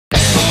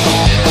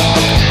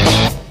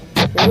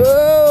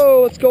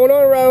Whoa, what's going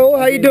on, Raul?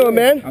 How you doing,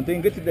 man? I'm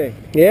doing good today.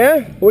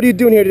 Yeah? What are you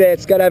doing here today at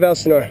Skydive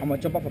Elsinore? I'm gonna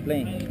jump off a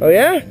plane. Oh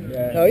yeah?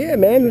 Yeah. Oh yeah,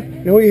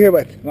 man. Who are you here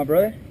with? My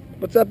brother.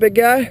 What's up, big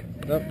guy?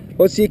 What's up?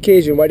 What's the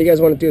occasion? Why do you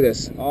guys want to do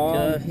this?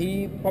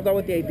 He popped out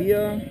with the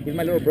idea. He's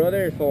my little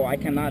brother, so I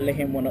cannot let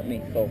him one up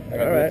me. So I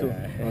gotta do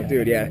it too. Oh,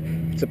 dude, yeah.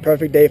 It's a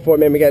perfect day for it,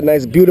 man. We got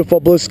nice, beautiful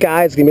blue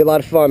sky. It's gonna be a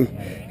lot of fun.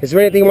 Is there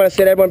anything you want to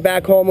say to everyone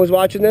back home who's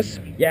watching this?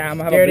 Yeah, I'm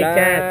gonna have a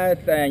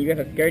blast, and you have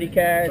a scaredy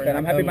cat, and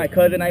I'm happy my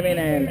cousin Ivan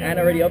and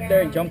Anna already up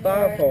there and jumped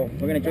off, so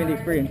we're gonna enjoy the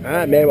experience. All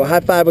right, man. Well, high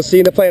five. We'll see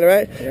you in the plane, all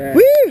right? Yeah.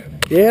 Woo!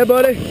 Yeah,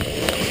 buddy.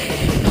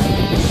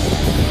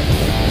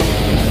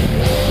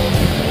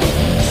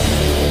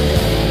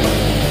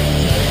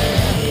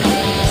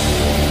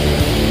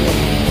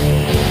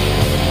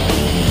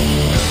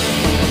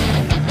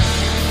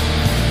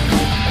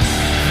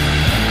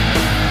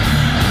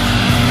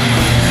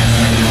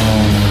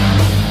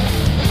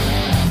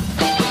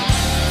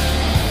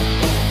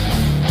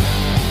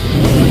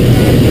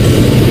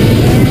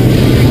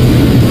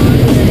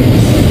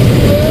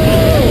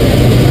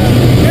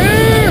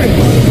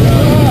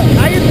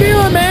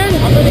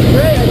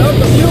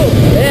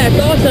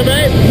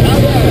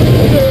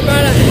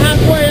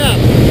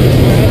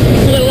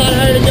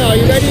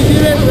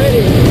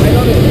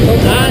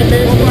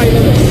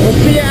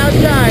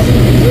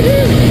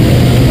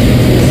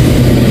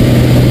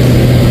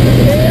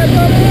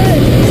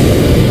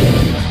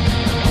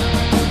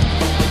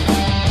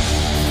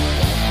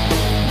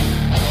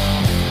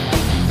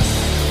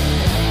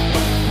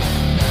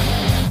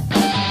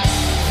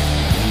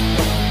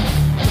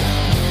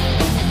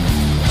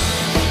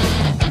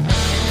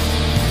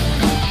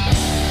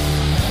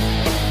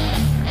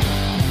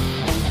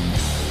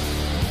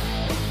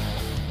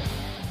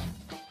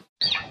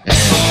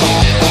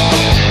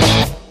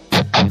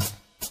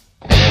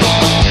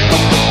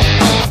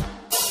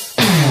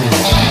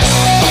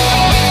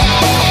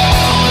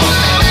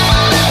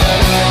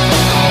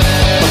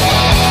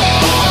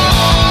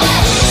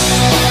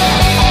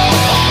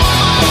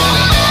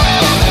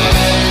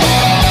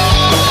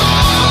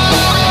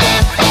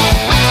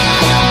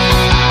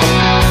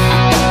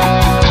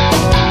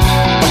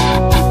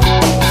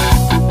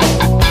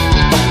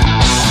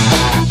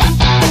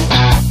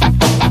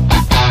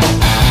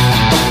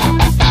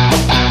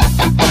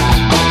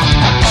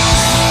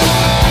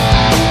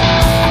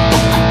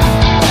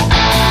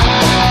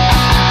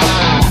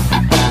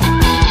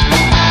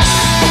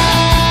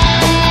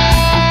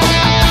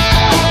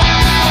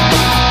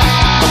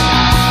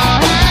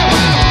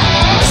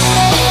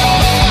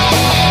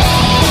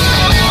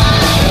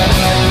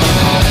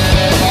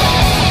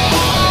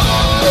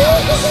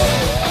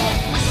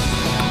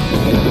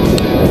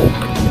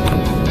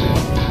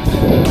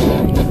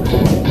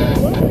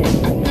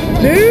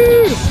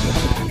 Dude,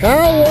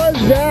 how was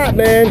that,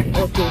 man?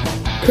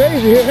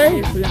 Crazy,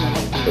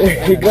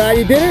 right? You glad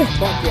you did it?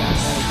 Fuck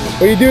yeah.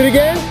 Will you do it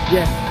again?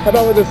 Yeah. How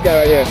about with this guy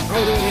right here?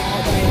 I'll do it all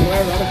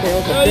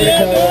the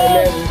time,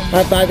 wherever.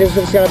 High five, this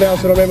is Skydive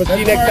Elsinore, man. We'll see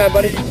you next time,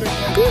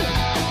 buddy.